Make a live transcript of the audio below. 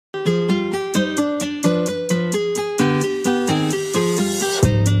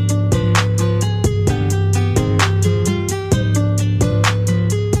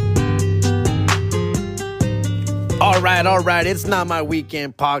right. It's Not My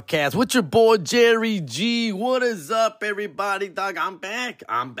Weekend podcast with your boy Jerry G. What is up, everybody? Dog, I'm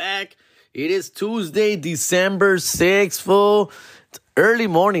back. It is Tuesday, December 6th, fool. It's early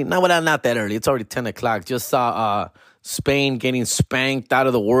morning. Not that early. It's already 10 o'clock. Just saw Spain getting spanked out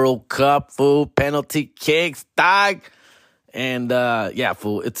of the World Cup, fool. Penalty kicks, dog. And yeah,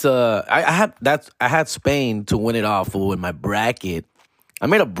 fool. It's I had Spain to win it all, fool, in my bracket. I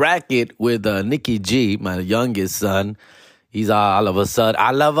made a bracket with Nicky G, my youngest son. He's all of a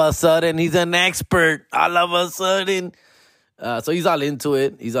sudden, he's an expert. All of a sudden. So he's all into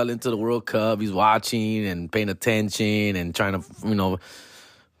it. He's all into the World Cup. He's watching and paying attention and trying to,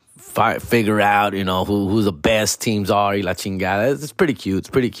 figure out, who the best teams are. Y la chingada. It's pretty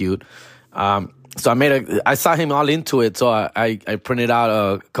cute. So I saw him all into it. So I printed out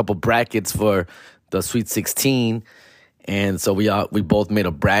a couple brackets for the Sweet 16. And so we both made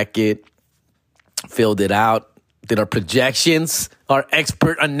a bracket, filled it out, did our projections, our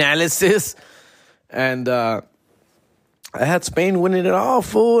expert analysis, and I had Spain winning it all,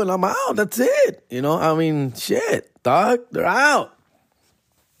 fool, and I'm out. That's it. Shit, dog, they're out.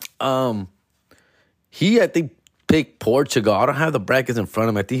 I think, picked Portugal. I don't have the brackets in front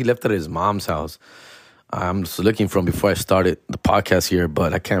of him. I think he left it at his mom's house. I'm just looking from before I started the podcast here,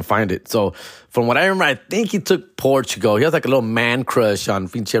 but I can't find it. So from what I remember, I think he took Portugal. He has like a little man crush on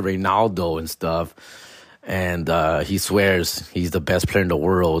Pinche Ronaldo and stuff. And he swears he's the best player in the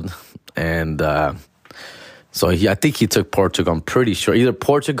world. And I think he took Portugal. I'm pretty sure. Either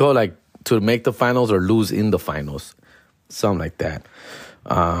Portugal like to make the finals or lose in the finals. Something like that.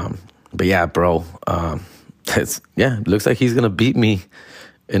 But yeah, bro. It looks like he's going to beat me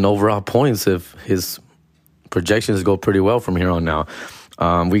in overall points if his projections go pretty well from here on now.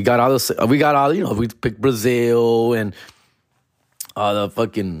 We picked Brazil and all the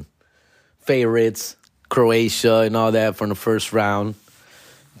fucking favorites, Croatia and all that from the first round.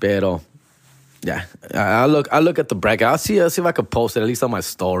 Pero, yeah, I look at the bracket. I'll see if I can post it at least on my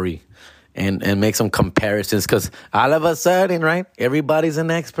story and make some comparisons because all of a sudden, right, everybody's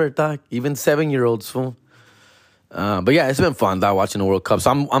an expert, dog, even 7-year-olds, fool. But yeah, it's been fun, dog, watching the World Cup.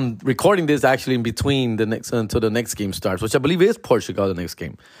 So I'm recording this actually in between until the next game starts, which I believe is Portugal, the next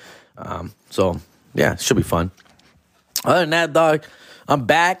game. So yeah, it should be fun. Other than that, dog, I'm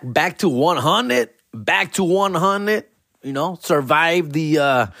back to 100, survived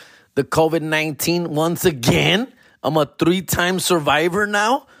the COVID-19 once again. I'm a 3-time survivor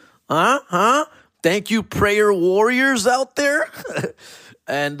now. Thank you, prayer warriors out there.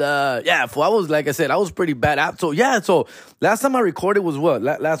 And, I was pretty bad. So last time I recorded was what?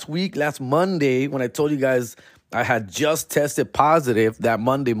 Last Monday, when I told you guys I had just tested positive that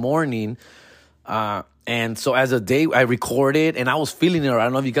Monday morning. And so as a day, I recorded and I was feeling it. I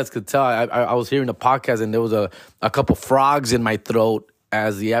don't know if you guys could tell. I was hearing the podcast and there was a couple frogs in my throat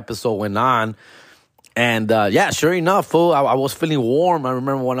as the episode went on. And, sure enough, fool, I was feeling warm. I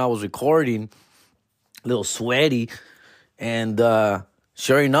remember when I was recording, a little sweaty. And,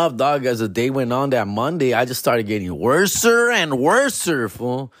 sure enough, dog, as the day went on that Monday, I just started getting worser and worser,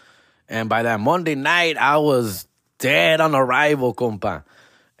 fool. And by that Monday night, I was dead on arrival, compa.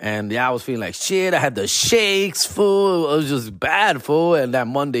 And I was feeling like shit. I had the shakes, fool. It was just bad, fool. And that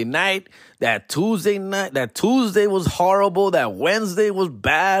Monday night, that Tuesday was horrible. That Wednesday was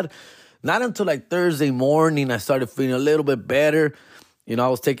bad. Not until like Thursday morning, I started feeling a little bit better. I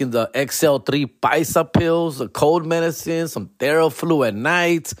was taking the XL3 Paisa pills, the cold medicine, some Theraflu at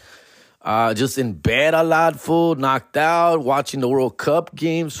night. Just in bed a lot, fool. Knocked out, watching the World Cup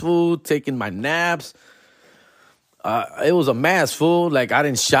games, fool. Taking my naps. It was a mess, fool. Like, I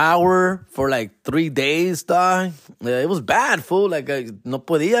didn't shower for like 3 days, dog. It was bad, fool. Like, no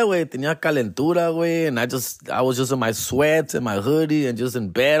podía, güey. Tenía calentura, güey. And I was just in my sweats and my hoodie and just in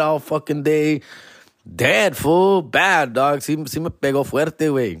bed all fucking day. Dead, fool. Bad, dog. Sí me pegó fuerte,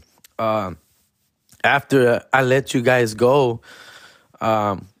 güey. After I let you guys go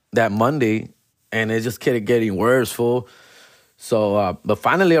that Monday, and it just kept getting worse, fool. So, but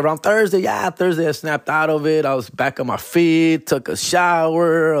finally around Thursday, I snapped out of it. I was back on my feet, took a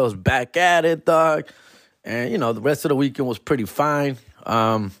shower. I was back at it, dog. And, the rest of the weekend was pretty fine.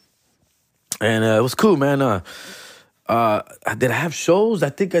 And it was cool, man. Did I have shows? I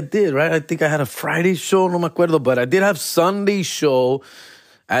think I did, right? I think I had a Friday show, no me acuerdo, but I did have Sunday show.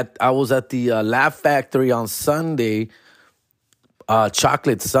 I was at the Laugh Factory on Sunday.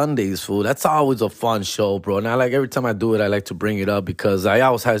 Chocolate Sundays, fool. That's always a fun show, bro. And every time I do it, I like to bring it up because I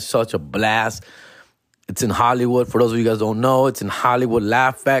always had such a blast. It's in Hollywood. For those of you guys who don't know, it's in Hollywood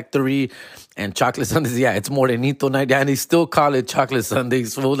Laugh Factory. And Chocolate Sundays, it's Morenito night. And they still call it Chocolate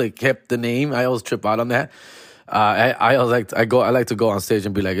Sundays, fool. They kept the name. I always trip out on that. I like to go on stage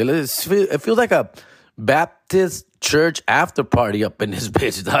and be like, it feels like a Baptist church after party up in this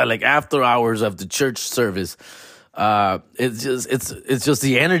bitch, dog. Like after hours of the church service. It's just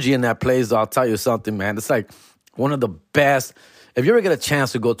the energy in that place. I'll tell you something, man. It's like one of the best. If you ever get a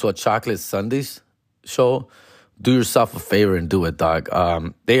chance to go to a Chocolate Sundays show, do yourself a favor and do it, dog.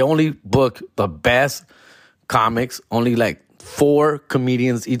 They only book the best comics, only like 4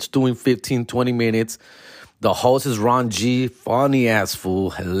 comedians, each doing 15, 20 minutes. The host is Ron G, funny ass fool,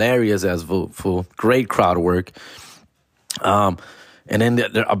 hilarious ass fool, great crowd work. And then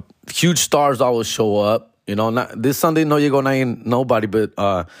there are huge stars always show up. You know, not, this Sunday, no, you go, ain't nobody, but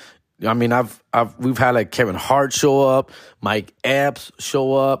I mean, we've had like Kevin Hart show up, Mike Epps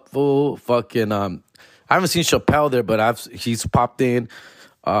show up, fool, fucking. I haven't seen Chappelle there, but he's popped in.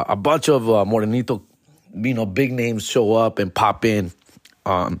 A bunch of Morenito, big names show up and pop in.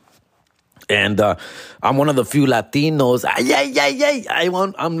 And I'm one of the few Latinos.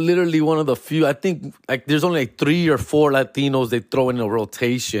 I'm literally one of the few. I think like there's only like 3 or 4 Latinos they throw in a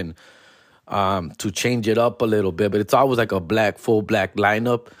rotation to change it up a little bit. But it's always like a full black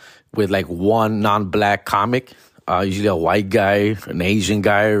lineup with like one non-black comic, usually a white guy, an Asian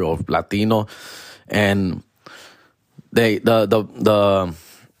guy, or Latino. And the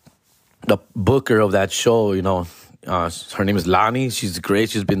booker of that show, her name is Lani. She's great.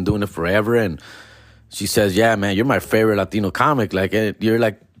 She's been doing it forever. And she says, yeah, man, you're my favorite Latino comic. Like, you're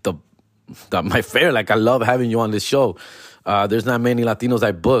like my favorite. Like, I love having you on this show. There's not many Latinos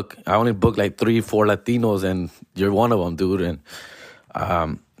I book. I only book like 3, 4 Latinos, and you're one of them, dude.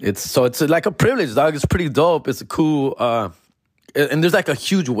 And it's like a privilege, dog. It's pretty dope. It's a cool, and there's like a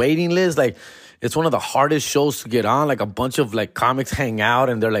huge waiting list. Like, it's one of the hardest shows to get on. Like, a bunch of like comics hang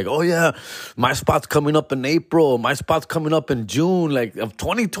out and they're like, oh yeah, my spot's coming up in April. My spot's coming up in June, like of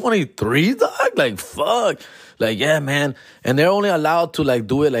 2023, dog. Like, fuck. Like, yeah, man. And they're only allowed to like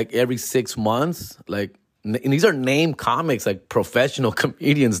do it like every 6 months. Like, and these are named comics, like professional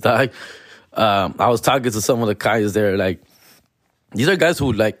comedians, dog. I was talking to some of the guys there. Like, these are guys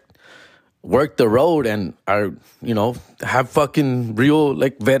who like work the road and are, have fucking real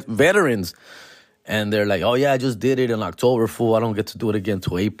like veterans. And they're like, oh, yeah, I just did it in October, fool. I don't get to do it again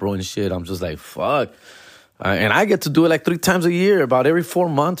till April and shit. I'm just like, fuck. And I get to do it like 3 times a year, about every 4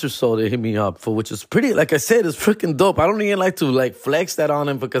 months or so. They hit me up, fool, which is pretty, like I said, it's freaking dope. I don't even like to like flex that on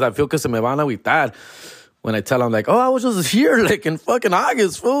them because I feel que se me van a agüitar when I tell them, like, oh, I was just here like in fucking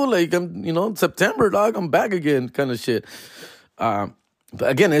August, fool. Like, I'm, September, dog, I'm back again kind of shit. But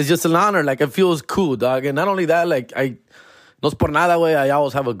again, it's just an honor. Like, it feels cool, dog. And not only that, like, no es por nada, way, I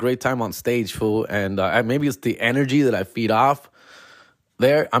always have a great time on stage, fool. And maybe it's the energy that I feed off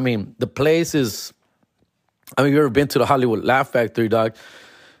there. I mean, the place is, you've ever been to the Hollywood Laugh Factory, dog?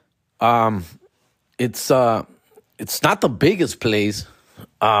 It's not the biggest place,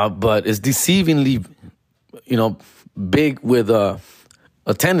 but it's deceivingly, big with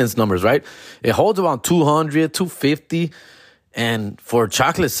attendance numbers, right? It holds around 200, 250. And for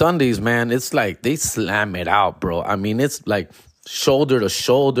Chocolate Sundays, man, it's like they slam it out, bro. I mean, it's like shoulder to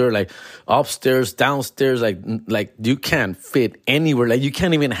shoulder, like upstairs, downstairs, like you can't fit anywhere. Like, you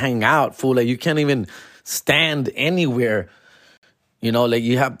can't even hang out, fool. Like, you can't even stand anywhere. Like,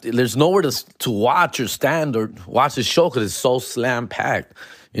 there's nowhere to watch or stand or watch the show because it's so slam packed.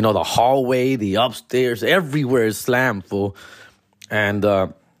 The hallway, the upstairs, everywhere is slammed, fool. And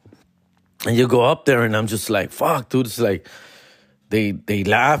you go up there and I'm just like, fuck, dude, it's like, They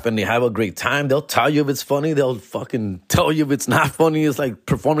laugh and they have a great time. They'll tell you if it's funny. They'll fucking tell you if it's not funny. It's like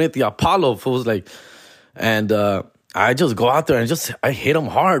performing at the Apollo, fools. Like, and I just go out there and I hit them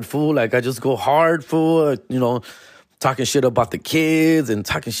hard, fool. Like, I just go hard, fool. Talking shit about the kids and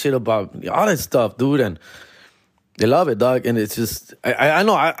talking shit about all that stuff, dude. And they love it, dog. And it's just, I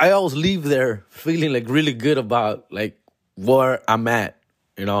know I always leave there feeling like really good about like where I'm at,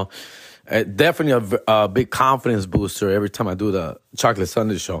 Definitely a big confidence booster every time I do the Chocolate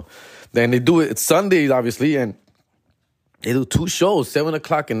Sunday show. Then they do it, it's Sundays, obviously, and they do 2 shows, 7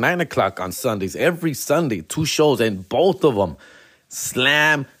 o'clock and 9 o'clock on Sundays. Every Sunday, 2 shows, and both of them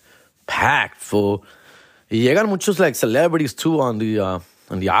slam packed, fool. Y llegan muchos like celebrities too on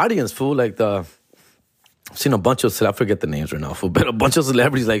the audience, fool. Like I've seen a bunch of, I forget the names right now, fool, but a bunch of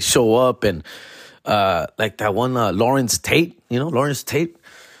celebrities like show up and like that one Lawrence Tate, Lawrence Tate.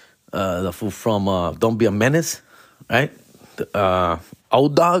 The fool from Don't Be a Menace, right?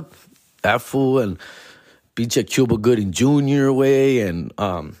 Old Dog, that fool, and BJ Cuba Gooding Jr. way, and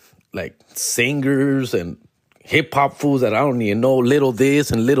like singers and hip hop fools that I don't even know, little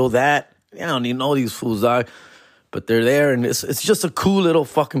this and little that. I don't even know these fools, dog. But they're there, and it's just a cool little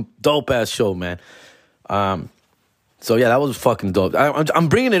fucking dope ass show, man. So yeah, that was fucking dope. I'm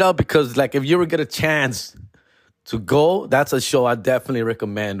bringing it up because like if you ever get a chance to go, that's a show I definitely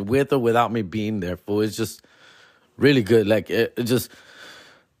recommend with or without me being there. Fool, it's just really good. Like it just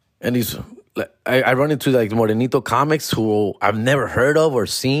and these. Like, I run into like Morenito comics who I've never heard of or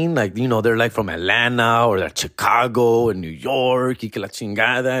seen. Like, you know, they're like from Atlanta or they're Chicago and New York, y que la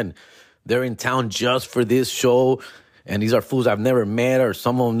chingada, and they're in town just for this show. And these are fools I've never met or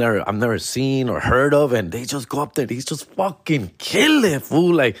some of them I've never seen or heard of. And they just go up there. They just fucking kill it,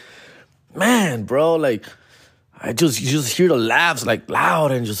 fool. Like, man, bro, like, you just hear the laughs like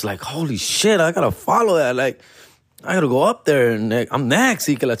loud and just like, holy shit, I gotta follow that. Like, I gotta go up there and like, I'm next,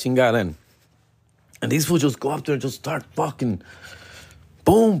 y que la chingada. And these fools just go up there and just start fucking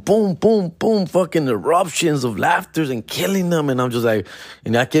boom, boom, boom, boom, fucking eruptions of laughter and killing them. And I'm just like,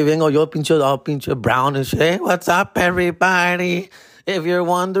 and ya que vengo yo pinche brown and shit. Hey, what's up, everybody? If you're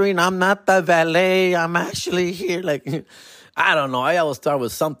wondering, I'm not the valet. I'm actually here. Like, I don't know. I always start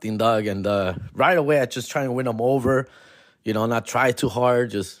with something, dog. And right away, I just try to win them over. You know, not try too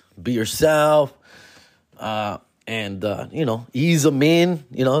hard. Just be yourself. And, you know, ease them in,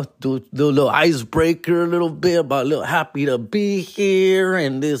 you know, do a little icebreaker a little bit about a little happy to be here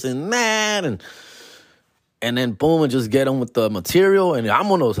and this and that. And then boom, and just get them with the material. And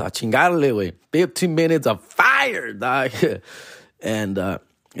vámonos a chingarle, güey. 15 minutes of fire, dog. And,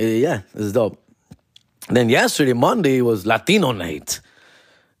 yeah, it's dope. Then yesterday, Monday, was Latino night.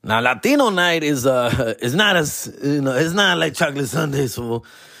 Now, Latino night is not as, you know, it's not like Chocolate Sunday, so...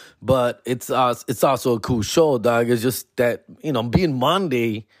 But it's also a cool show, dog. It's just that, you know, being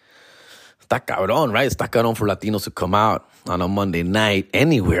Monday, está cabrón, right? Está cabrón for Latinos to come out on a Monday night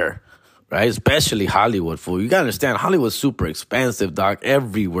anywhere, right? Especially Hollywood, fool. You gotta understand, Hollywood's super expensive, dog,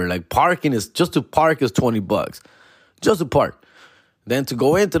 everywhere. Like, just to park is $20. Just to park. Then to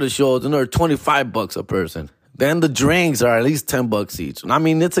go into the show, it's another $25 a person. Then the drinks are at least $10 each. I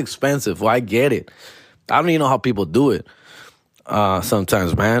mean, it's expensive. Well, I get it. I don't even know how people do it.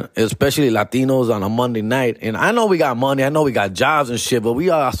 Sometimes, man, especially Latinos on a Monday night. And I know we got money, I know we got jobs and shit, but we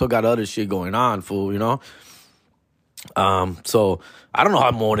also got other shit going on, fool, you know? So I don't know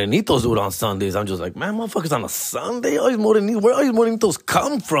how Morenitos do it on Sundays. I'm just like, man, motherfuckers on a Sunday? Where all these Morenitos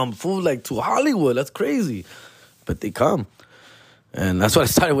come from, fool? Like, to Hollywood, that's crazy. But they come. And that's what I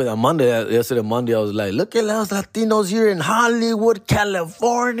started with on Monday. Yesterday, Monday, I was like, look at those Latinos here in Hollywood,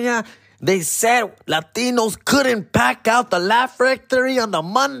 California. They said Latinos couldn't pack out the Laugh Factory on the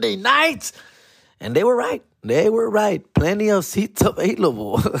Monday nights. And they were right. They were right. Plenty of seats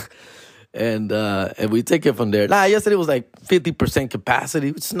available. and we take it from there. Yesterday was like 50%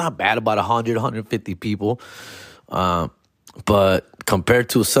 capacity, which is not bad, about 100, 150 people. But compared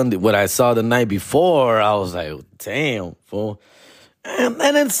to Sunday, what I saw the night before, I was like, damn, fool. And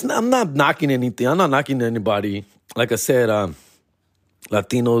I'm not knocking anything. I'm not knocking anybody. Like I said,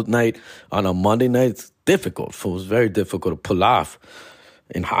 Latino night on a Monday night, it's difficult, fool. It's very difficult to pull off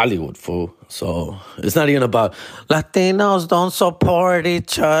in Hollywood, fool. So it's not even about Latinos don't support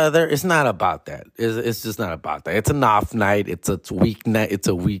each other. It's not about that. It's just not about that. It's an off night. It's a weeknight. It's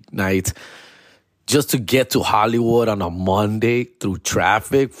a weeknight. Just to get to Hollywood on a Monday through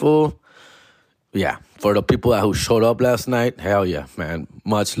traffic, fool. Yeah, for the people who showed up last night, hell yeah, man.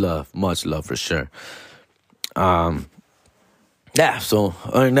 Much love for sure. Yeah, so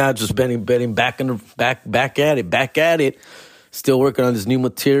other than that, just betting back at it. Still working on this new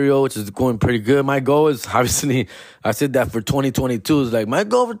material, which is going pretty good. My goal is, obviously, I said that for 2022. It's like, my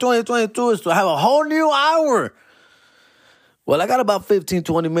goal for 2022 is to have a whole new hour. Well, I got about 15,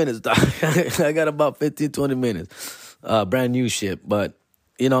 20 minutes, dog. I got about 15, 20 minutes. Brand new shit. But,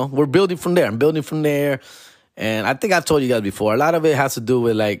 you know, we're building from there. I'm building from there. And I think I've told you guys before, a lot of it has to do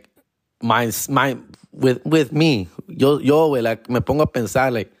with, like, with me. Yo, like, me pongo a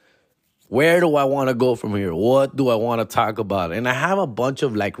pensar, like, where do I want to go from here? What do I want to talk about? And I have a bunch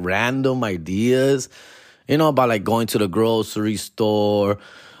of, like, random ideas, you know, about, like, going to the grocery store,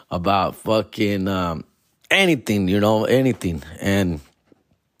 about fucking anything, you know, anything. And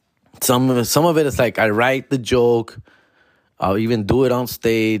some of it is, like, I write the joke. I'll even do it on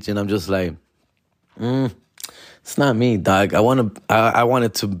stage, and I'm just like, it's not me, dog. I want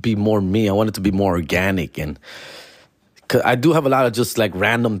it to be more me. I want it to be more organic. And cause I do have a lot of just like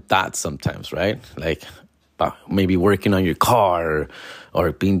random thoughts sometimes, right? Like maybe working on your car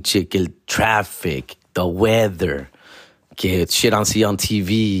or pinche el traffic, the weather, get shit on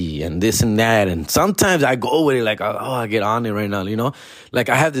TV and this and that. And sometimes I go with it like, oh, I get on it right now, you know? Like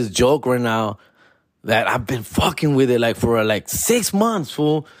I have this joke right now that I've been fucking with it like for like 6 months,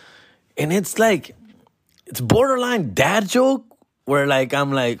 fool. And it's like, it's borderline dad joke where like,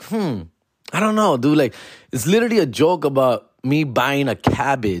 I'm like, I don't know, dude. Like, it's literally a joke about me buying a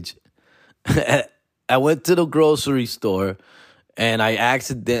cabbage. I went to the grocery store and I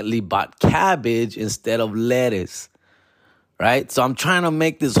accidentally bought cabbage instead of lettuce, right? So I'm trying to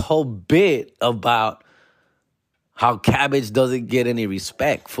make this whole bit about how cabbage doesn't get any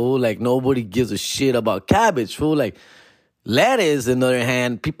respect, fool. Like, nobody gives a shit about cabbage, fool. Like, lettuce, on the other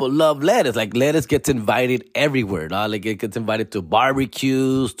hand, people love lettuce. Like, lettuce gets invited everywhere, dog. Like, it gets invited to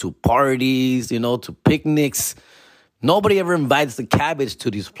barbecues, to parties, to picnics. Nobody ever invites the cabbage to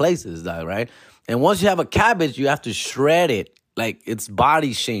these places, dog, right? And once you have a cabbage, you have to shred it. Like, it's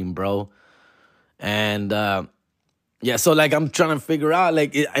body shame, bro. And, yeah, so, like, I'm trying to figure out,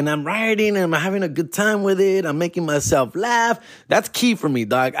 like, and I'm writing and I'm having a good time with it. I'm making myself laugh. That's key for me,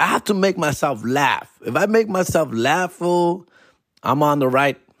 dog. I have to make myself laugh. If I make myself laugh, fool, I'm on the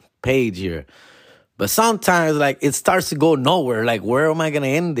right page here. But sometimes, like, it starts to go nowhere. Like, where am I going to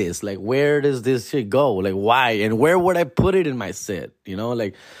end this? Like, where does this shit go? Like, why? And where would I put it in my set?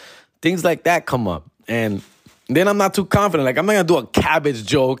 Like, things like that come up. And then I'm not too confident. Like, I'm not going to do a cabbage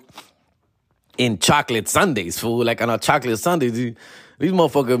joke in chocolate sundaes, fool. Like, on a chocolate sundae, these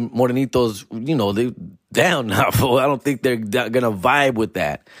motherfucking morenitos, they down now, fool. I don't think they're gonna vibe with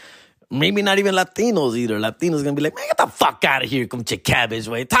that. Maybe not even Latinos either. Latinos gonna be like, man, get the fuck out of here, come to cabbage,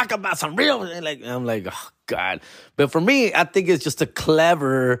 way. Talk about some real, like, I'm like, oh, God. But for me, I think it's just a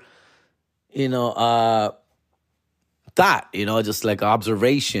clever, thought, just like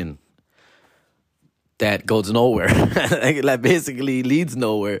observation that goes nowhere. like basically leads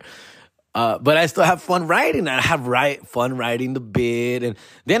nowhere. But I still have fun writing. I have fun writing the bit. And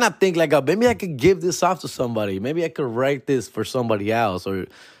then I think, like, maybe I could give this off to somebody. Maybe I could write this for somebody else.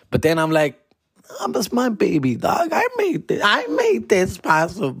 But then I'm like, oh, that's my baby, dog. I made this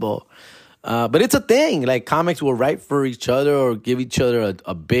possible. But it's a thing. Like, comics will write for each other or give each other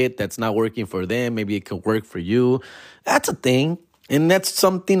a bit that's not working for them. Maybe it could work for you. That's a thing. And that's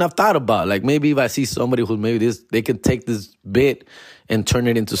something I've thought about. Like, maybe if I see somebody who they can take this bit and turn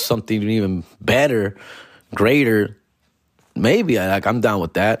it into something even better, greater, maybe I'm down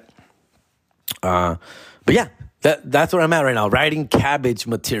with that. But yeah, that's where I'm at right now, writing cabbage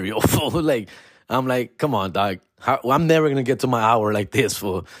material. Like, I'm like, come on, dog. I'm never going to get to my hour like this,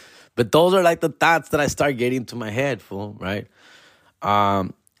 fool. But those are like the thoughts that I start getting to my head, fool, right?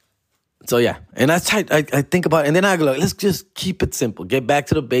 So yeah, and I think about it, and then I go, like, let's just keep it simple. Get back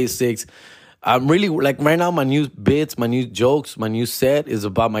to the basics. I'm really, like, right now, my new bits, my new jokes, my new set is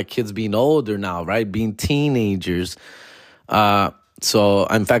about my kids being older now, right? Being teenagers. So,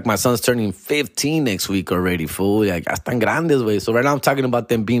 in fact, my son's turning 15 next week already, fool. Like, están grandes, way. So right now I'm talking about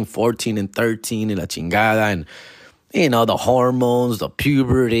them being 14 and 13 and la chingada and, the hormones, the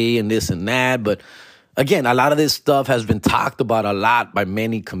puberty and this and that. But again, a lot of this stuff has been talked about a lot by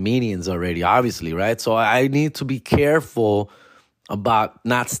many comedians already, obviously, right? So I need to be careful about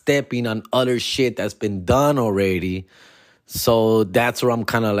not stepping on other shit that's been done already. So that's where I'm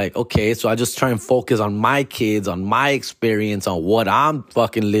kind of like, okay, so I just try and focus on my kids, on my experience, on what I'm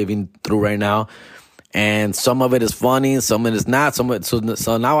fucking living through right now. And some of it is funny, some of it is not.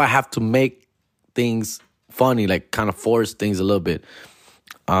 So now I have to make things funny, like kind of force things a little bit.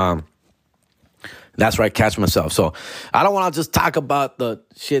 That's where I catch myself. So I don't want to just talk about the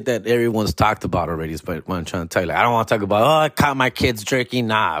shit that everyone's talked about already. Is what I'm trying to tell you. Like, I don't want to talk about, I caught my kids drinking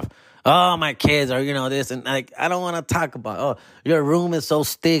Nav. Oh, my kids are, this. And, like, I don't want to talk about, your room is so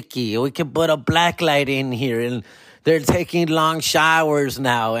sticky. We can put a black light in here. And they're taking long showers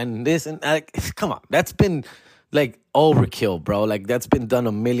now. And this. And, like, come on. That's been, like, overkill, bro. Like, that's been done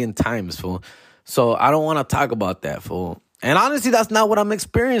a million times, fool. So I don't want to talk about that, fool. And honestly, that's not what I'm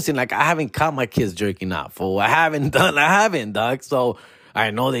experiencing. Like, I haven't caught my kids jerking out, fool. I haven't, dog. So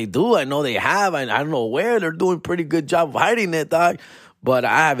I know they do. I know they have. I don't know where. They're doing a pretty good job of hiding it, dog. But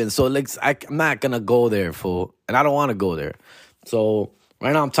I haven't. So, like, I'm not going to go there, fool. And I don't want to go there. So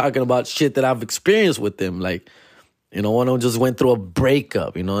right now I'm talking about shit that I've experienced with them. Like, one of them just went through a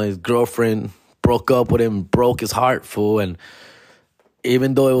breakup. His girlfriend broke up with him, broke his heart, fool. And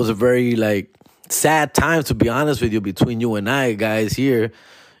even though it was a very, like, sad time, to be honest with you, between you and I, guys, here,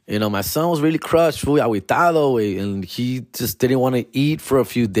 my son was really crushed, fool, aguitado, and he just didn't want to eat for a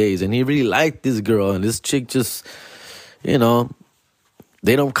few days. And he really liked this girl. And this chick just, they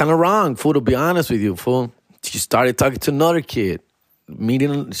don't kind of wrong, fool, to be honest with you, fool. She started talking to another kid.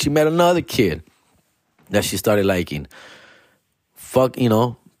 She met another kid that she started liking.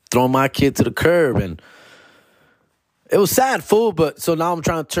 Throwing my kid to the curb. And it was sad, fool, but so now I'm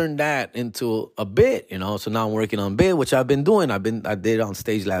trying to turn that into a bit, So now I'm working on a bit, which I've been doing. I did it on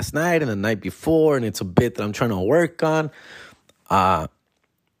stage last night and the night before, and it's a bit that I'm trying to work on.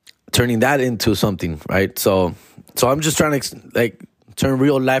 turning that into something, right? So I'm just trying to like turn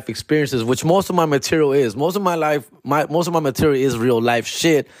real life experiences, which most of my material is. Most of my material is real life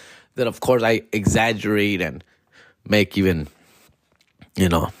shit that, of course, I exaggerate and make even,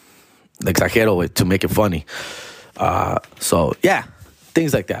 exagero it to make it funny. So yeah,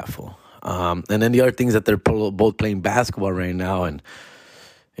 things like that, fool. And then the other things that they're both playing basketball right now, and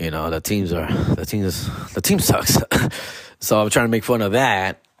the team sucks. So I'm trying to make fun of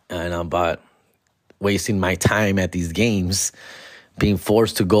that, and about wasting my time at these games, being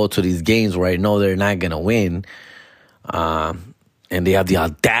forced to go to these games where I know they're not gonna win, and they have the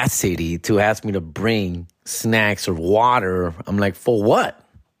audacity to ask me to bring snacks or water. I'm like, for what?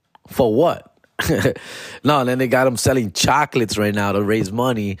 For what? No, and then they got them selling chocolates right now to raise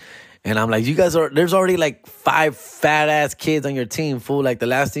money. And I'm like, there's already like 5 fat ass kids on your team, fool. Like, the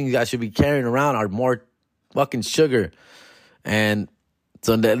last thing you guys should be carrying around are more fucking sugar. And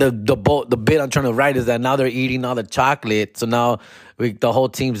so the bit I'm trying to write is that now they're eating all the chocolate. So now the whole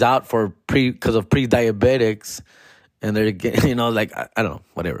team's out because of pre-diabetics. And they're getting, like, I don't know,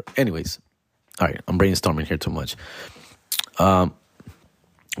 whatever. Anyways, all right, I'm brainstorming here too much. But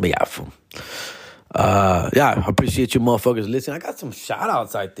yeah, fool. I appreciate you motherfuckers listening. I got some shout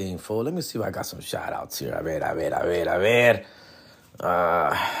outs, I think, fool. Let me see if I got some shout outs here. A ver.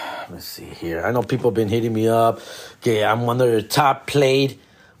 Let me see here. I know people have been hitting me up. Okay, I'm one of their top played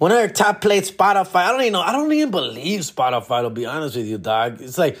Spotify. I don't even believe Spotify, to be honest with you, dog.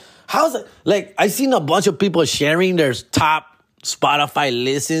 It's like, how's it? Like, I seen a bunch of people sharing their top Spotify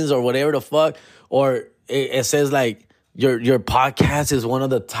listens or whatever the fuck. Or it says like your podcast is one of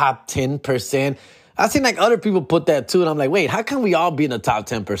the top 10%. I seen like other people put that too, and I'm like, wait, how can we all be in the top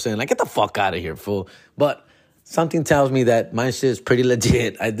 10%? Like, get the fuck out of here, fool. But something tells me that my shit is pretty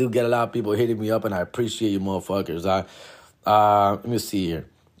legit. I do get a lot of people hitting me up, and I appreciate you motherfuckers. Let me see here.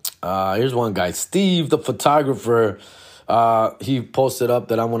 Here's one guy, Steve, the photographer. He posted up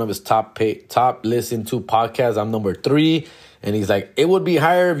that I'm one of his top listened to podcasts. I'm number 3, and he's like, it would be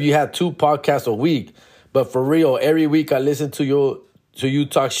higher if you had 2 podcasts a week. But for real, every week I listen to you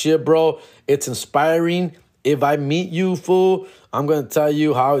talk shit, bro. It's inspiring. If I meet you, fool, I'm going to tell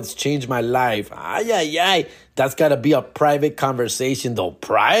you how it's changed my life. Ay. That's got to be a private conversation, though.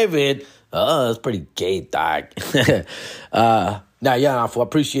 Private? Oh, that's pretty gay, dog. Fool,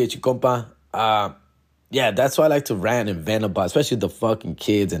 appreciate you, compa. That's why I like to rant and vent about, especially the fucking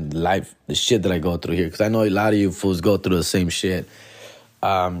kids and life, the shit that I go through here. Because I know a lot of you fools go through the same shit.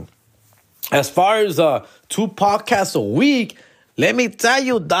 As far as 2 podcasts a week, let me tell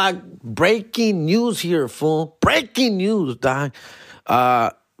you, dog, breaking news here, fool. Breaking news, dog.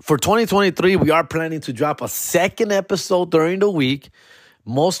 For 2023, we are planning to drop a second episode during the week,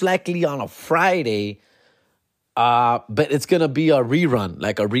 most likely on a Friday. But it's going to be a rerun,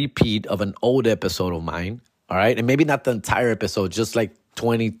 like a repeat of an old episode of mine, all right? And maybe not the entire episode, just like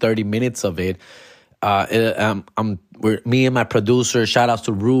 20, 30 minutes of it. Me and my producer, shout outs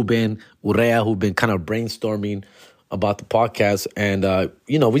to Ruben Urrea, who've been kind of brainstorming about the podcast. And,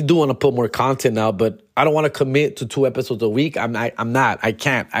 we do want to put more content out, but I don't want to commit to 2 episodes a week. I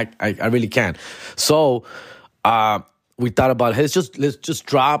can't. I really can't. So we thought about, let's just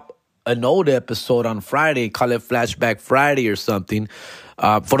drop an old episode on Friday, call it Flashback Friday or something.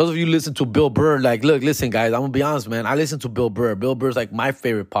 For those of you who listen to Bill Burr, like, look, listen, guys, I'm going to be honest, man. I listen to Bill Burr. Bill Burr's like my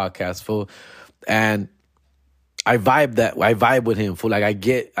favorite podcast, fool. And I vibe with him, fool. Like,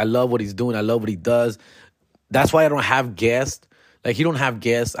 I love what he's doing. I love what he does. That's why I don't have guests. Like, he don't have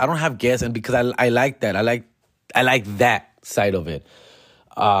guests. I don't have guests. And because I like that. I like that side of it.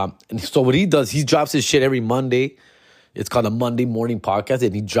 And so what he does, he drops his shit every Monday. It's called a Monday Morning Podcast,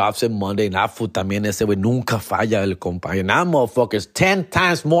 and he drops it Monday. And también ese güey nunca falla el compa. And that motherfucker's 10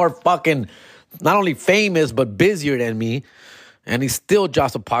 times more fucking, not only famous, but busier than me. And he still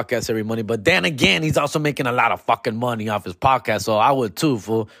drops a podcast every Monday. But then again, he's also making a lot of fucking money off his podcast. So I would too,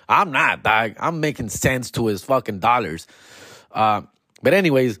 fool. I'm not, dog. I'm making sense to his fucking dollars. But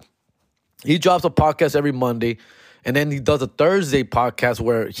anyways, he drops a podcast every Monday. And then he does a Thursday podcast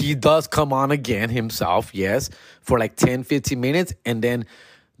where he does come on again himself, yes, for like 10, 15 minutes. And then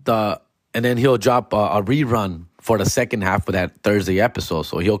he'll drop a rerun for the second half of that Thursday episode.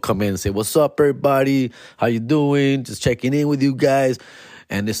 So he'll come in and say, what's up, everybody? How you doing? Just checking in with you guys.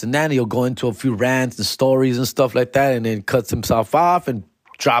 And this and that. And he'll go into a few rants and stories and stuff like that. And then cuts himself off and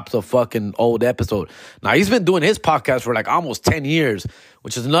drops a fucking old episode. Now, he's been doing his podcast for like almost 10 years,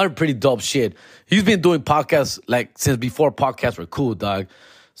 which is another pretty dope shit. He's been doing podcasts like since before podcasts were cool, dog.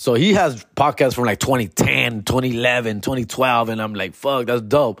 So he has podcasts from like 2010, 2011, 2012. And I'm like, fuck, that's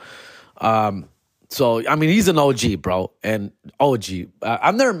dope. So, I mean, he's an OG, bro. And OG.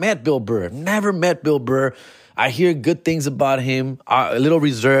 I've never met Bill Burr. Never met Bill Burr. I hear good things about him. A little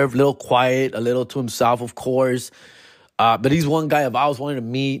reserved, a little quiet, a little to himself, of course. But he's one guy I've always wanted to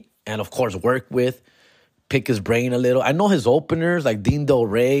meet and, of course, work with. Pick his brain a little. I know his openers, like Dean Del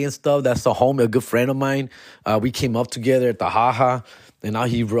Rey and stuff. That's a homie, a good friend of mine. We came up together at the Haha. And now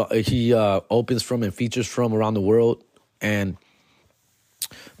he opens from and features from around the world.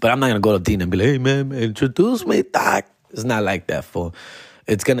 But I'm not going to go to Dean and be like, hey, man, introduce me, doc. It's not like that, fool.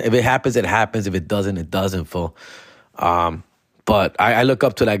 If it happens, it happens. If it doesn't, it doesn't, fool. But I look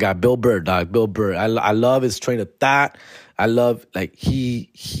up to that guy, Bill Burr, dog. Bill Burr. I love his train of thought. I love, like, he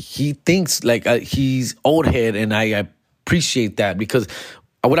thinks like he's old head, and I appreciate that because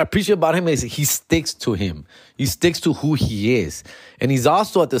what I appreciate about him is he sticks to him. He sticks to who he is. And he's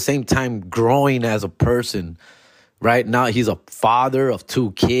also at the same time growing as a person. Right now, he's a father of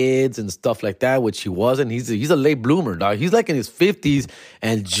 2 kids and stuff like that, which he wasn't. He's a late bloomer, dog. He's like in his 50s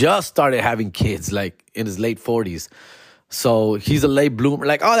and just started having kids, like in his late 40s. So he's a late bloomer,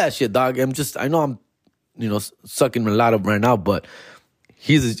 like all that shit, dog. I know I'm, sucking a lot up right now, but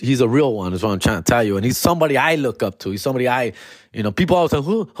he's a real one, is what I'm trying to tell you. And he's somebody I look up to. He's somebody people always say,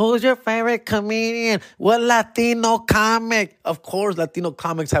 who's your favorite comedian? What Latino comic? Of course, Latino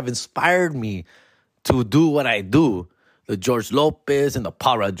comics have inspired me to do what I do. The George Lopez and the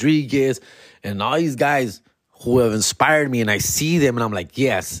Paul Rodriguez and all these guys who have inspired me, and I see them and I'm like,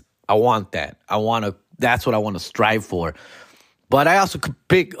 yes, I want that. That's what I want to strive for. But I also could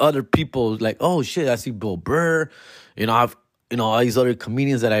pick other people like, oh shit, I see Bill Burr. I've all these other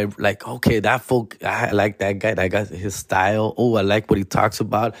comedians that I like, okay, that folk, I like that guy. That guy's his style. Oh, I like what he talks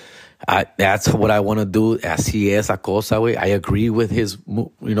about. That's what I want to do. Así es la cosa, güey. I agree with his,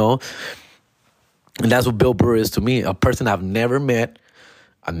 And that's what Bill Burr is to me, a person I've never met,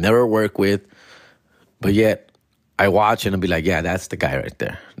 I've never worked with, but yet I watch and I'll be like, yeah, that's the guy right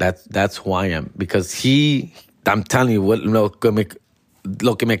there. That's who I am. Because I'm telling you, lo que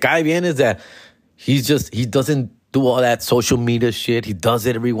me cae bien is that he doesn't do all that social media shit. He does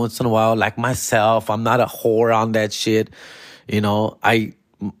it every once in a while, like myself. I'm not a whore on that shit.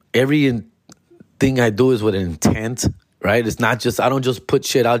 Everything I do is with an intent, right? It's not just, I don't just put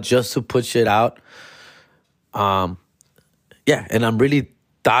shit out just to put shit out. And I'm really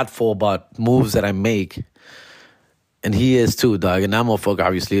thoughtful about moves that I make. And he is too, dog. And that motherfucker,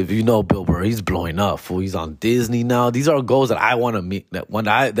 obviously, if you know Bill Burr, he's blowing up. Fool. He's on Disney now. These are goals that I want to meet,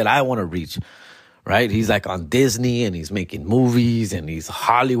 that I want to reach, right? He's like on Disney, and he's making movies, and he's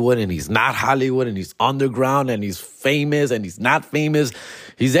Hollywood, and he's not Hollywood, and he's underground, and he's famous, and he's not famous.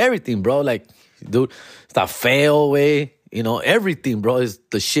 He's everything, bro. Like, dude, it's not fail way. Everything, bro, is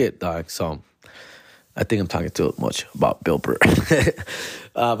the shit, dog. So I think I'm talking too much about Bill Burr.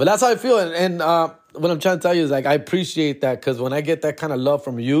 But that's how I feel. And what I'm trying to tell you is, like, I appreciate that, because when I get that kind of love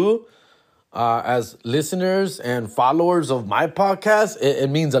from you as listeners and followers of my podcast, it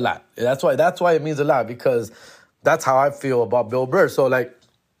means a lot. That's why it means a lot, because that's how I feel about Bill Burr. So, like,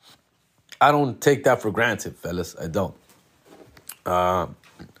 I don't take that for granted, fellas. I don't.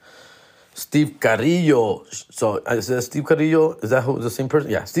 Steve Carrillo. So, is that Steve Carrillo? Is that the same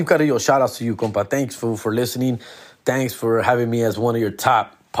person? Yeah, Steve Carrillo, shout out to you, compa. Thanks for listening. Thanks for having me as one of your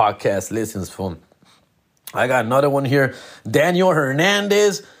top podcast listens, fool. I got another one here. Daniel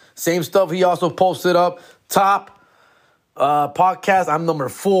Hernandez. Same stuff. He also posted up. Top podcast. I'm number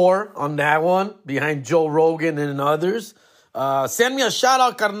 4 on that one, behind Joe Rogan and others. Send me a shout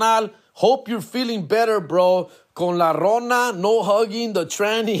out, carnal. Hope you're feeling better, bro. Con la Rona, no hugging the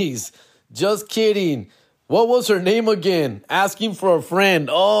trannies. Just kidding. What was her name again? Asking for a friend.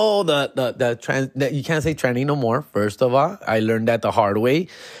 Oh, the trans. You can't say tranny no more. First of all, I learned that the hard way.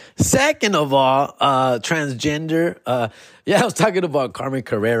 Second of all, transgender. I was talking about Carmen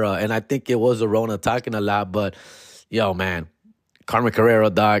Carrera, and I think it was the Rona talking a lot. But yo, man, Carmen Carrera,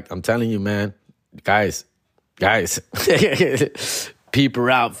 dog. I'm telling you, man, guys, peep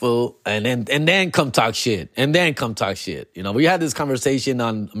her out, fool, and then come talk shit. We had this conversation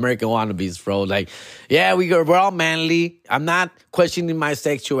on American Wannabes, bro. Like, yeah, we're all manly. I'm not questioning my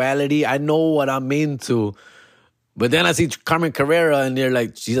sexuality. I know what I'm into. But then I see Carmen Carrera, and they're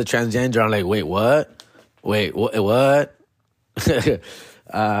like, she's a transgender. I'm like, wait, what?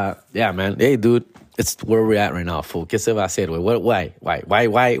 Yeah, man. Hey, dude, it's where we're at right now, fool. ¿Qué se va a hacer,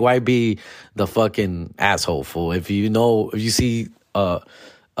 güey? Why be the fucking asshole, fool? If you see a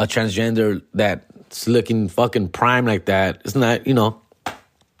transgender that's looking fucking prime like that, it's not,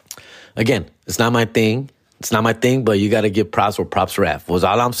 again, it's not my thing. It's not my thing, but you got to give props where props are at. Was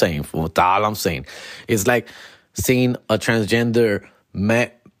all I'm saying, fool. That's all I'm saying. It's like seeing a transgender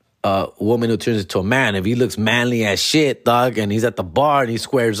a woman who turns into a man. If he looks manly as shit, dog, and he's at the bar and he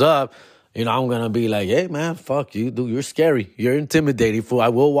squares up, you know, I'm going to be like, hey, man, fuck you, dude. You're scary. You're intimidating, fool. I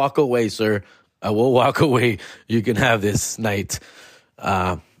will walk away, sir. I will walk away. You can have this night.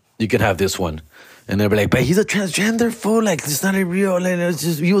 You can have this one. And they'll be like, but he's a transgender, fool. Like, it's not a real, like, it's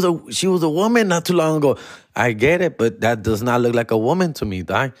just, she was a woman not too long ago. I get it, but that does not look like a woman to me,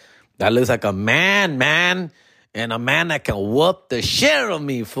 dog. That looks like a man. And a man that can whoop the shit out of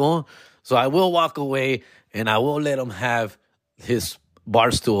me, fool. So I will walk away, and I will let him have his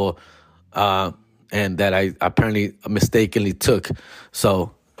bar stool, and that I apparently mistakenly took.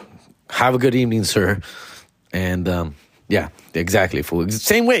 So have a good evening, sir. And yeah, exactly, fool.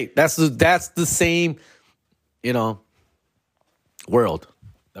 Same way. That's the same, you know, world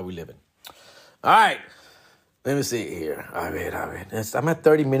that we live in. All right. Let me see here. A ver. I'm at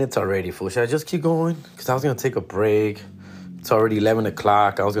 30 minutes already, fool. Should I just keep going? Because I was going to take a break. It's already 11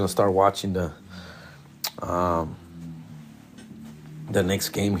 o'clock. I was going to start watching the next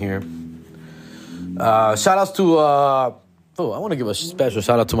game here. Shout outs to... I want to give a special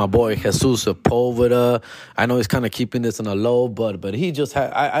shout out to my boy, Jesus Sepulveda. I know he's kind of keeping this on a low, but he just...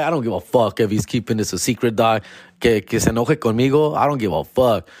 I don't give a fuck if he's keeping this a secret, dog. Que se enoje conmigo. I don't give a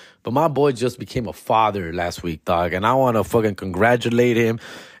fuck. But my boy just became a father last week, dog. And I want to fucking congratulate him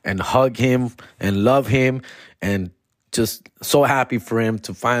and hug him and love him. And just so happy for him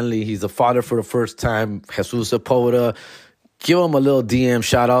to finally, he's a father for the first time. Jesus Sepulveda. Give him a little DM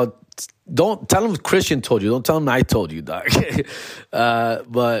shout out. Don't tell him Christian told you. Don't tell him I told you, dog.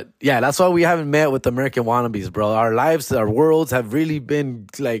 But yeah, that's why we haven't met with American Wannabes, bro. Our lives, our worlds have really been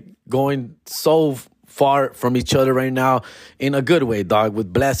like going so far from each other right now in a good way, dog,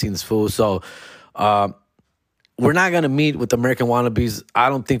 with blessings, fool. So we're not going to meet with American Wannabes, I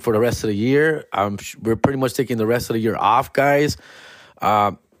don't think, for the rest of the year. We're pretty much taking the rest of the year off, guys.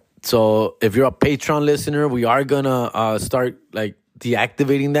 So if you're a Patreon listener, we are going to start like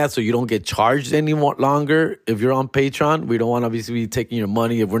deactivating that so you don't get charged any more longer if you're on Patreon. We don't want to obviously be taking your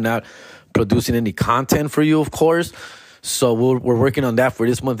money if we're not producing any content for you, of course. So we're working on that for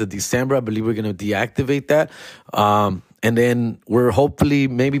this month of December. I believe we're going to deactivate that. And then we're hopefully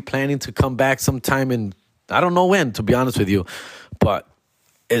maybe planning to come back sometime in, I don't know when, to be honest with you. But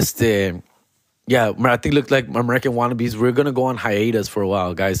yeah, I think it looked like American Wannabes, we're going to go on hiatus for a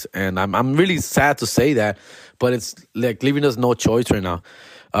while, guys. And I'm really sad to say that, but it's like leaving us no choice right now.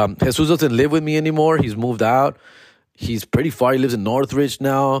 Jesus doesn't live with me anymore. He's moved out. He's pretty far. He lives in Northridge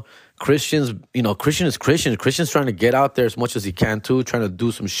now. Christian is Christian. Christian's trying to get out there as much as he can too, trying to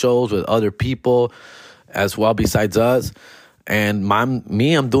do some shows with other people as well besides us. And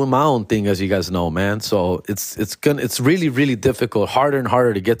I'm doing my own thing, as you guys know, man. So it's really, really difficult, harder and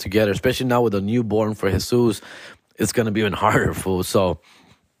harder to get together, especially now with a newborn for Jesus. It's gonna be even harder, fool. So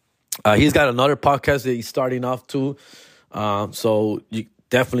he's got another podcast that he's starting off too. So you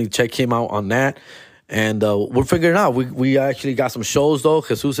definitely check him out on that. And we're figuring it out. We actually got some shows, though.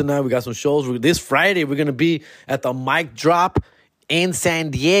 Jesus and I, we got some shows. This Friday, we're going to be at the Mic Drop in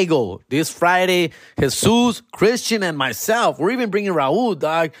San Diego. This Friday, Jesus, Christian, and myself. We're even bringing Raul,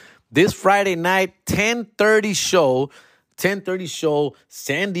 dog. This Friday night, 10:30 show,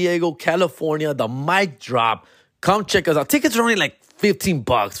 San Diego, California, the Mic Drop. Come check us out. Tickets are only like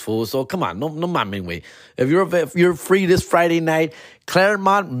 $15, fool. So come on, no mames, way. If you're free this Friday night,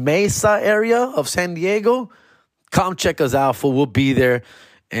 Claremont Mesa area of San Diego, come check us out, fool. We'll be there,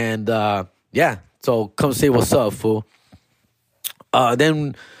 and yeah. So come say what's up, fool.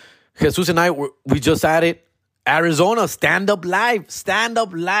 Then Jesus and I we just added Arizona stand up live,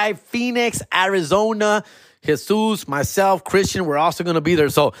 Phoenix, Arizona. Jesus, myself, Christian, we're also going to be there.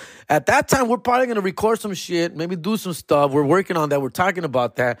 So at that time, we're probably going to record some shit, maybe do some stuff. We're working on that. We're talking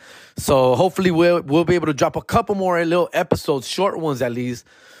about that. So hopefully we'll be able to drop a couple more little episodes, short ones at least,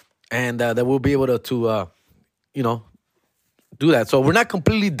 and that we'll be able to do that. So we're not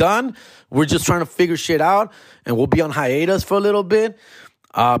completely done. We're just trying to figure shit out, and we'll be on hiatus for a little bit.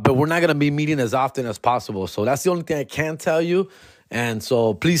 But we're not going to be meeting as often as possible. So that's the only thing I can tell you. And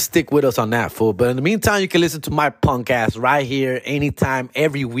so please stick with us on that, fool. But in the meantime, you can listen to my punk ass right here, anytime,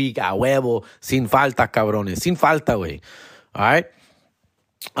 every week, a huevo, sin falta, cabrones. Sin falta, güey. All right?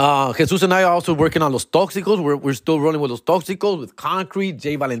 Jesus and I are also working on Los Tóxicos. We're still rolling with Los Tóxicos, with Concrete,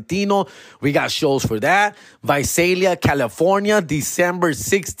 Jay Valentino. We got shows for that. Visalia, California, December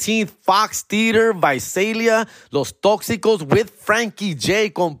 16th, Fox Theater, Visalia, Los Tóxicos with Frankie J,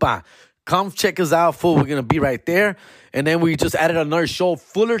 compa. Come check us out, fool. We're going to be right there. And then we just added another show,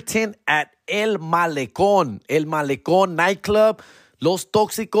 Fullerton at El Malecón nightclub, Los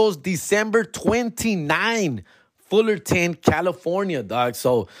Tóxicos, December 29, Fullerton, California, dog.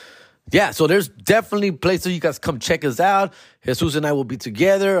 So yeah, so there's definitely places you guys come check us out. Jesus and I will be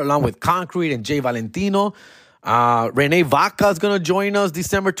together along with Concrete and Jay Valentino. Renee Vaca is going to join us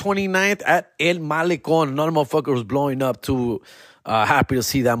December 29th at El Malecon. Another motherfucker was blowing up too. Happy to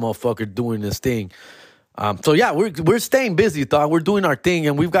see that motherfucker doing this thing. So yeah, we're staying busy, dog. We're doing our thing,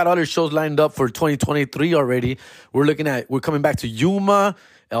 and we've got other shows lined up for 2023 already. We're coming back to Yuma,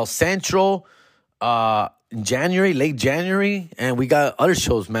 El Centro, in January, late January, and we got other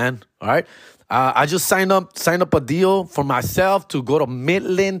shows, man. All right. I just signed up a deal for myself to go to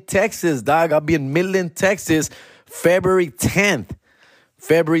Midland, Texas, dog. I'll be in Midland, Texas, February 10th.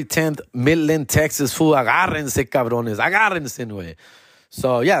 February 10th, Midland, Texas. Fool, agárrense, cabrones. Agárrense, güey.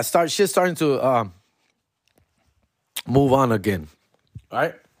 So, yeah, shit's starting to move on again. All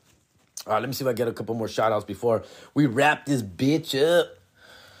right? Let me see if I get a couple more shout-outs before we wrap this bitch up.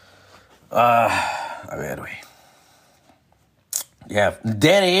 A ver, güey. Yeah,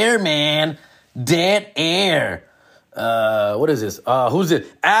 Dead Air, man. Dead Air. What is this? Who's it?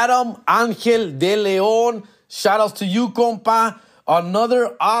 Adam Angel de Leon. Shout outs to you, compa.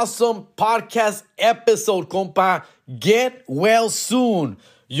 Another awesome podcast episode, compa. Get well soon.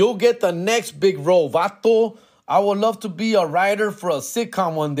 You'll get the next big role. Vato, I would love to be a writer for a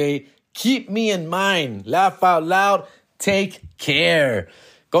sitcom one day. Keep me in mind. Laugh out loud. Take care.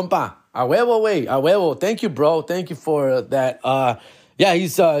 Compa, a huevo, güey. A huevo. Thank you, bro. Thank you for that. Yeah,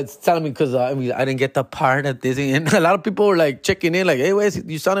 he's telling me because I didn't get the part at this. And a lot of people were like checking in, like, hey, Wes,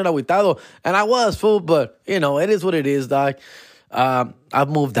 you sounded aguitado. And I was, fool, but, it is what it is, dog. I've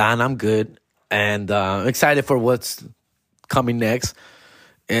moved on. I'm good. And I'm excited for what's coming next.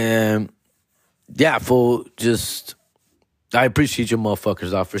 And, yeah, fool, I appreciate you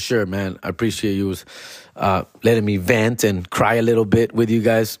motherfuckers, for sure, man. I appreciate you letting me vent and cry a little bit with you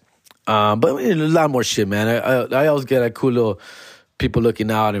guys. But a lot more shit, man. I always get a cool little people looking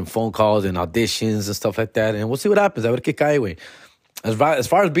out and phone calls and auditions and stuff like that. And we'll see what happens. A ver qué cae, güey. As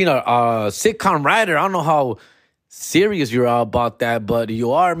far as being a sitcom writer, I don't know how serious you're about that, but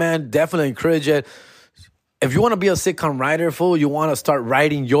you are, man. Definitely encourage it. If you want to be a sitcom writer, fool, you want to start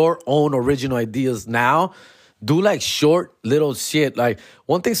writing your own original ideas now, do like short little shit. Like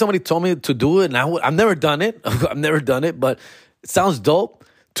one thing somebody told me to do it, and I've never done it. I've never done it, but it sounds dope.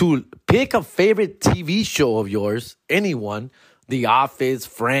 To pick a favorite TV show of yours, anyone, The Office,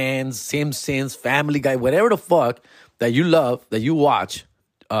 Friends, Simpsons, Family Guy, whatever the fuck that you love, that you watch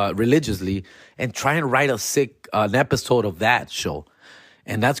religiously, and try and write an episode of that show.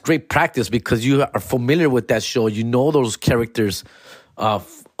 And that's great practice because you are familiar with that show. You know those characters'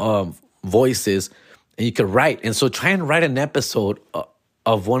 voices, and you can write. And so try and write an episode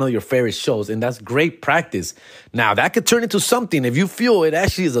of one of your favorite shows, and that's great practice. Now, that could turn into something. If you feel it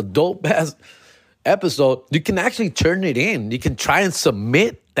actually is a dope-ass episode, you can actually turn it in. You can try and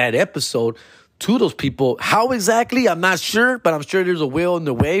submit that episode to those people. How exactly? I'm not sure, but I'm sure there's a will in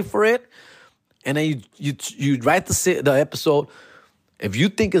the way for it. And then you write the episode. If you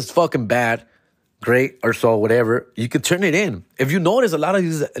think it's fucking bad, great, or so, whatever, you can turn it in. If you notice, a lot of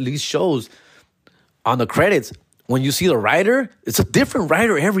these shows on the credits, when you see the writer, it's a different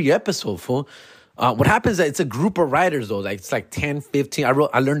writer every episode, fool. What happens is that it's a group of writers, though. Like, it's like 10, 15.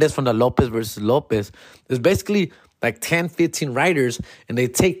 I learned this from the Lopez versus Lopez. It's basically like 10, 15 writers, and they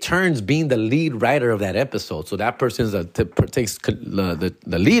take turns being the lead writer of that episode. So that person takes the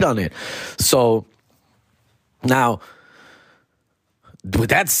lead on it. So now,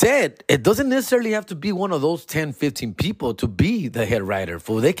 with that said, it doesn't necessarily have to be one of those 10, 15 people to be the head writer.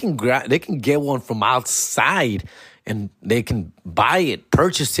 They can get one from outside, and they can buy it,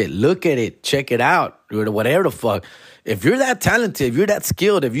 purchase it, look at it, check it out, or whatever the fuck. If you're that talented, if you're that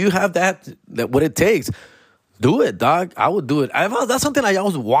skilled, if you have that what it takes, do it, dog. I would do it. That's something I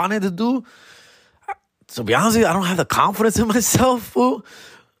always wanted to do. To be honest with you, I don't have the confidence in myself, fool.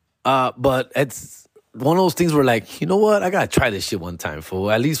 But it's one of those things where, like, you know what? I gotta try this shit one time,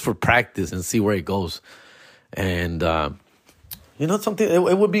 fool. At least for practice and see where it goes. And something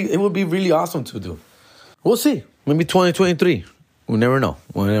it would be really awesome to do. We'll see. Maybe 2023. We'll never know.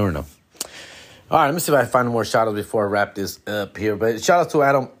 All right, let me see if I find more shout-outs before I wrap this up here. But shout-out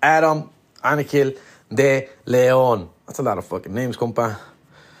to Adam Angel de Leon. That's a lot of fucking names, compa.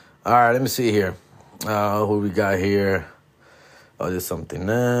 All right, let me see here. Who we got here? Oh, there's something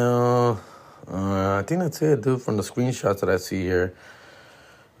now. I think that's it, dude, from the screenshots that I see here.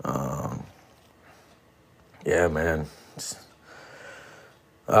 Yeah, man.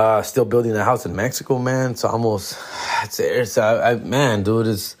 Still building a house in Mexico, man. It's almost, man, dude,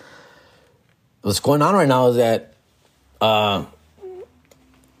 what's going on right now is that the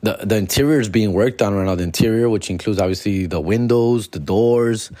interior is being worked on right now. The interior, which includes obviously the windows, the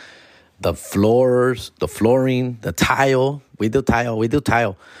doors, the floors, the flooring, the tile. We do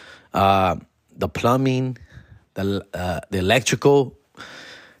tile. The plumbing, the electrical.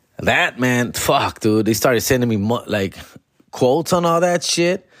 That, man, fuck, dude. They started sending me like quotes on all that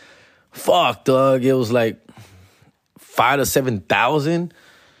shit. Fuck, dog. It was like 5,000 to 7,000,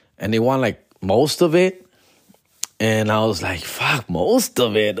 and they want like most of it. And I was like, fuck, most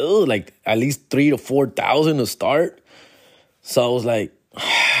of it, dude. Like at least 3,000 to 4,000 to start. So I was like,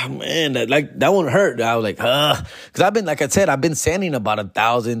 man, that won't hurt. I was like, because I've been, like I said, I've been sending about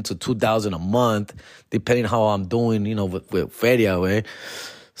 1,000 to 2,000 a month, depending how I'm doing, with Feria, right?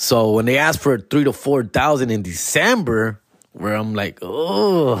 So when they asked for 3,000 to 4,000 in December, where I'm like,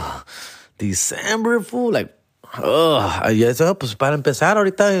 oh, December, fool, like, y eso, pues para empezar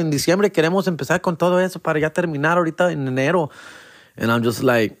ahorita en diciembre queremos empezar con todo eso para ya terminar ahorita en enero. And I'm just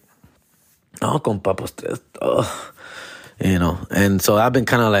like, compa, pues, and so I've been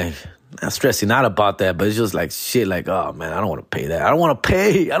kind of like not stressing out about that, but it's just like shit, like, oh man, I don't want to pay that. I don't want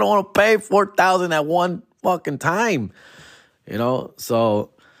to pay 4,000 at one fucking time, So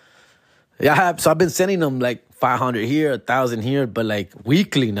yeah, so I've been sending them like 500 here, 1,000 here, but like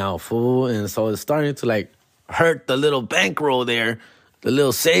weekly now, fool, and so it's starting to like hurt the little bankroll there, the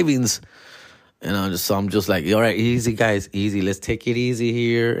little savings, and I'm just like, all right, easy guys, easy. Let's take it easy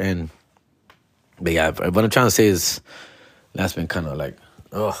here, but yeah, what I'm trying to say is. That's been kind of like,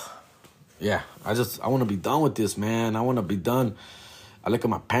 yeah. I want to be done with this, man. I want to be done. I look at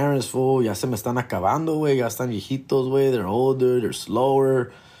my parents, fool. Ya se me están acabando, güey. Ya están viejitos, güey. They're older. They're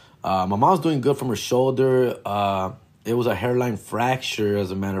slower. My mom's doing good from her shoulder. It was a hairline fracture, as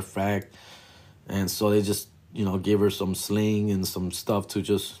a matter of fact. And so they just, gave her some sling and some stuff to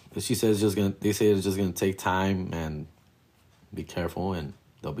she says they say it's just going to take time and be careful, and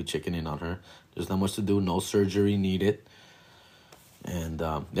they'll be checking in on her. There's not much to do. No surgery needed. And,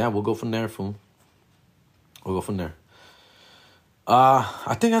 yeah, we'll go from there, fool. We'll go from there.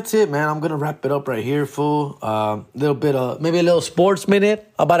 I think that's it, man. I'm going to wrap it up right here, fool. Little bit of, maybe a little sports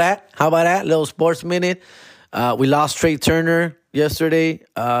minute. How about that? Little sports minute. We lost Trey Turner yesterday.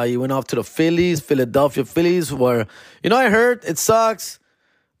 He went off to the Philadelphia Phillies, where, I heard it sucks,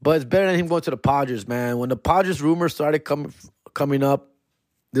 but it's better than him going to the Padres, man. When the Padres rumors started coming up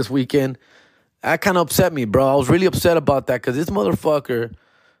this weekend, that kind of upset me, bro. I was really upset about that because this motherfucker,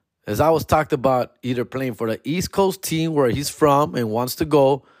 as I was talked about, either playing for the East Coast team where he's from and wants to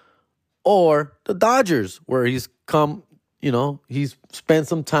go, or the Dodgers where he's come, he's spent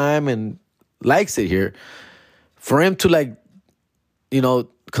some time and likes it here. For him to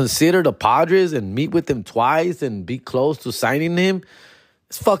consider the Padres and meet with them twice and be close to signing him,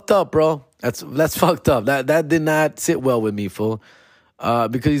 it's fucked up, bro. That's fucked up. That did not sit well with me, fool.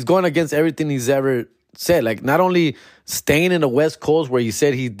 Because he's going against everything he's ever said. Like, not only staying in the West Coast where he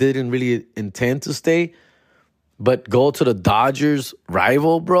said he didn't really intend to stay, but go to the Dodgers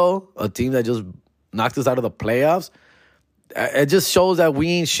rival, bro, a team that just knocked us out of the playoffs. It just shows that we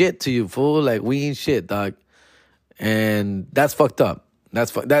ain't shit to you, fool. Like, we ain't shit, dog. And that's fucked up.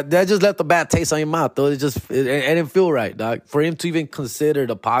 That just left a bad taste on your mouth, though. It didn't feel right, dog. For him to even consider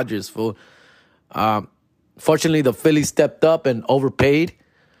the Padres, fool. Fortunately, the Phillies stepped up and overpaid.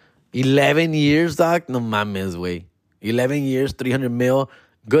 11 years, dog. No mames, way. 11 years, $300 million.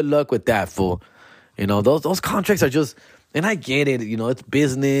 Good luck with that, fool. Those contracts are just, and I get it. It's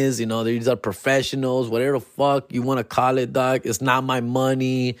business. These are professionals. Whatever the fuck you want to call it, dog. It's not my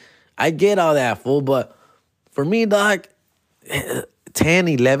money. I get all that, fool. But for me, dog, 10,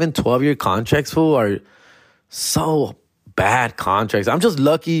 11, 12-year contracts, fool, are so bad contracts. I'm just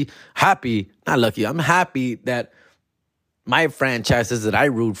I'm happy that my franchises that I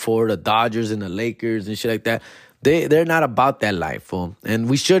root for, the Dodgers and the Lakers and shit like that, they're not about that life, fool. And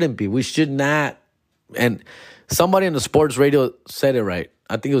we shouldn't be. We should not. And somebody on the sports radio said it right.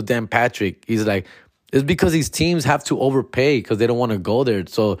 I think it was Dan Patrick. He's like, it's because these teams have to overpay because they don't want to go there.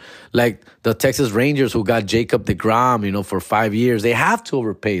 So, like the Texas Rangers who got Jacob deGrom, for 5 years, they have to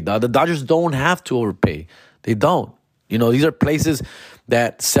overpay. The Dodgers don't have to overpay. They don't. These are places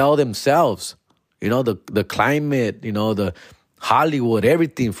that sell themselves. The climate, the Hollywood,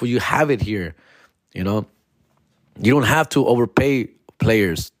 everything, for you have it here. You don't have to overpay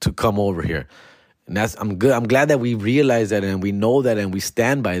players to come over here. And I'm glad that we realize that and we know that and we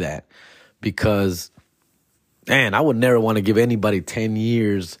stand by that. Because, man, I would never want to give anybody 10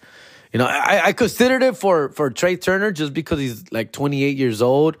 years. I considered it for Trey Turner just because he's like 28 years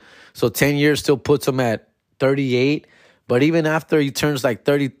old. So 10 years still puts him at 38. But even after he turns like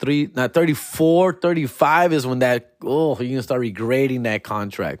 34, 35 is when you're going to start regrading that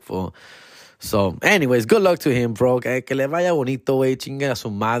contract, fool. So, anyways, good luck to him, bro. Que le vaya bonito, güey. Chingue a su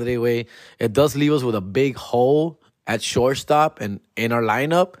madre, güey. It does leave us with a big hole at shortstop and in our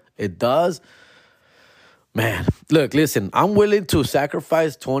lineup. It does. Man, look, listen. I'm willing to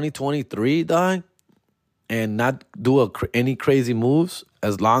sacrifice 2023, dog, and not do any crazy moves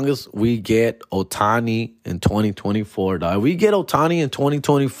as long as we get Ohtani in 2024, dog. We get Ohtani in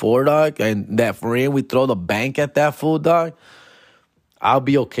 2024, dog, and that for him, we throw the bank at that fool, dog. I'll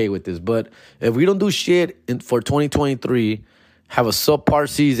be okay with this. But if we don't do shit for 2023, have a subpar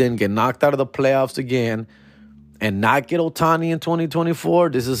season, get knocked out of the playoffs again, and not get Ohtani in 2024,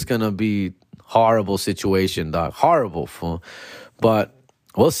 this is going to be horrible situation, dog. Horrible, fool. But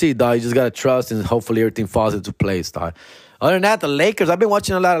we'll see, dog. You just got to trust, and hopefully everything falls into place, dog. Other than that, the Lakers, I've been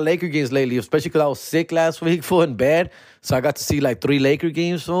watching a lot of Laker games lately, especially because I was sick last week, fool, in bed. So I got to see like 3 Laker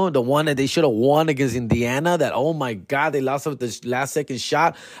games, fool. The one that they should have won against Indiana, that, oh my God, they lost with the last-second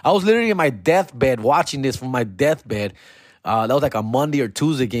shot. I was literally in my deathbed watching this from my deathbed. That was like a Monday or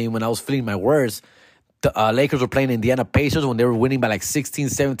Tuesday game when I was feeling my worst. The Lakers were playing Indiana Pacers when they were winning by like 16,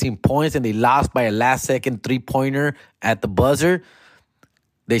 17 points, and they lost by a last-second three-pointer at the buzzer.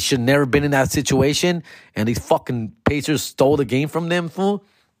 They should never been in that situation, and these fucking Pacers stole the game from them, fool.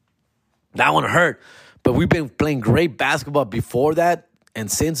 That one hurt. But we've been playing great basketball before that and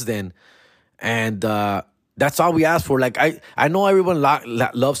since then. And that's all we asked for. Like, I know everyone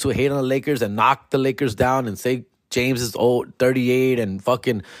loves to hate on the Lakers and knock the Lakers down and say James is old, 38, and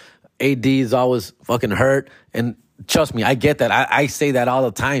fucking AD is always fucking hurt. And trust me, I get that. I say that all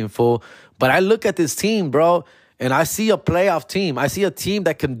the time, fool. But I look at this team, bro, and I see a playoff team. I see a team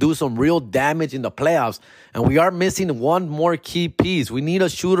that can do some real damage in the playoffs. And we are missing one more key piece. We need a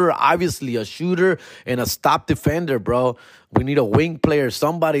shooter, obviously, a shooter and a stop defender, bro. We need a wing player,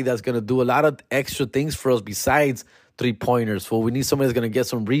 somebody that's going to do a lot of extra things for us besides three-pointers. Well, we need somebody that's going to get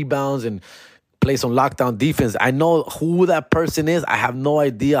some rebounds and play some lockdown defense. I know who that person is. I have no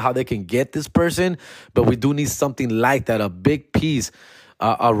idea how they can get this person, but we do need something like that, a big piece.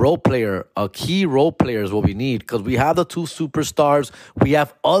 A role player, a key role player is what we need, because we have the 2 superstars. We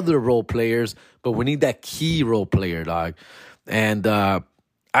have other role players, but we need that key role player, dog. And what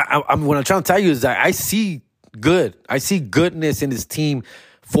I'm trying to tell you is that I see goodness in this team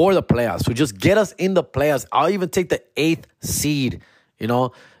for the playoffs. So just get us in the playoffs. I'll even take the 8th seed. You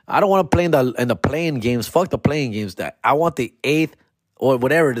know, I don't want to play in the playing games. Fuck the playing games. That I want the 8th or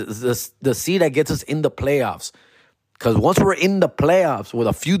whatever the seed that gets us in the playoffs. Because once we're in the playoffs with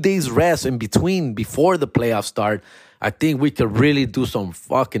a few days rest in between before the playoffs start, I think we could really do some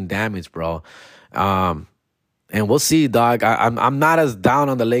fucking damage, bro. And we'll see, dog. I'm not as down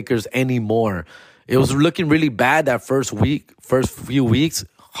on the Lakers anymore. It was looking really bad that first few weeks.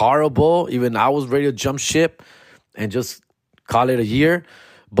 Horrible. Even I was ready to jump ship and just call it a year.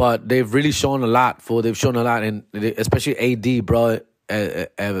 But they've really shown a lot, fool. They've shown a lot, and especially AD, bro.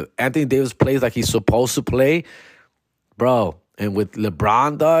 Anthony Davis plays like he's supposed to play. Bro, and with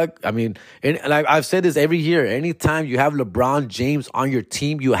LeBron, dog, I mean, and like I've said this every year, anytime you have LeBron James on your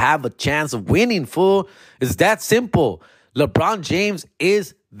team, you have a chance of winning, fool. It's that simple. LeBron James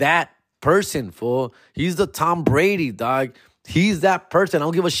is that person, fool. He's the Tom Brady, dog. He's that person. I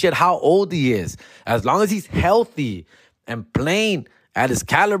don't give a shit how old he is. As long as he's healthy and playing at his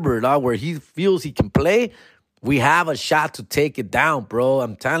caliber, dog, where he feels he can play, we have a shot to take it down, bro.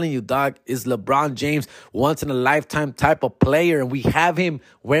 I'm telling you, dog, is LeBron James once-in-a-lifetime type of player, and we have him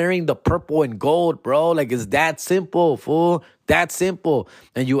wearing the purple and gold, bro. Like, it's that simple, fool. That simple.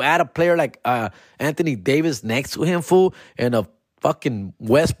 And you add a player like Anthony Davis next to him, fool, and a fucking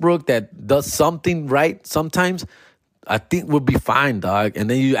Westbrook that does something right sometimes, I think we'll be fine, dog. And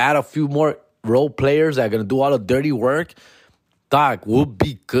then you add a few more role players that are going to do all the dirty work, dog, we'll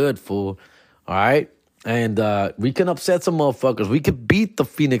be good, fool. All right? And we can upset some motherfuckers. We could beat the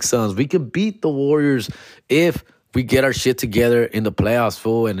Phoenix Suns. We could beat the Warriors if we get our shit together in the playoffs,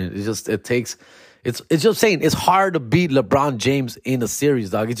 fool. And it's just saying, it's hard to beat LeBron James in a series,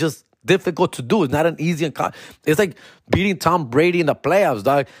 dog. It's just difficult to do. It's not an easy. It's like beating Tom Brady in the playoffs,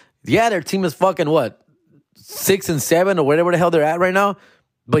 dog. Yeah, their team is fucking what, 6 and 7 or whatever the hell they're at right now.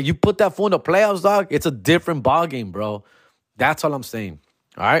 But you put that fool in the playoffs, dog. It's a different ballgame, bro. That's all I'm saying.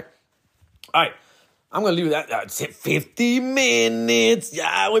 All right. I'm going to leave that. 50 minutes.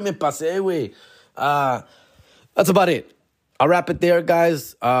 Yeah, güey, me pasé, güey. That's about it. I'll wrap it there,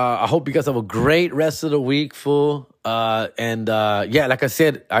 guys. I hope you guys have a great rest of the week, fool. Yeah, like I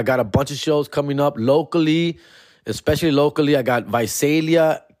said, I got a bunch of shows coming up locally, especially locally. I got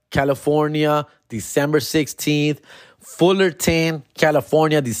Visalia, California, December 16th. Fullerton,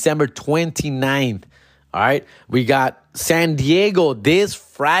 California, December 29th. All right. We got San Diego this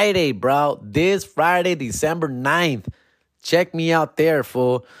Friday, bro. This Friday, December 9th. Check me out there,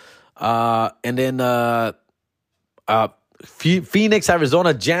 fool. And then Phoenix,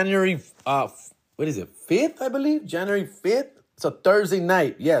 Arizona, January, what is it, 5th, I believe? January 5th? It's a Thursday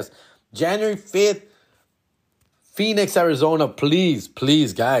night. Yes. January 5th, Phoenix, Arizona. Please,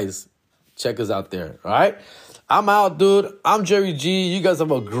 guys, check us out there. All right? I'm out, dude. I'm Jerry G. You guys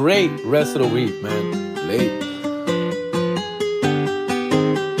have a great rest of the week, man. Late.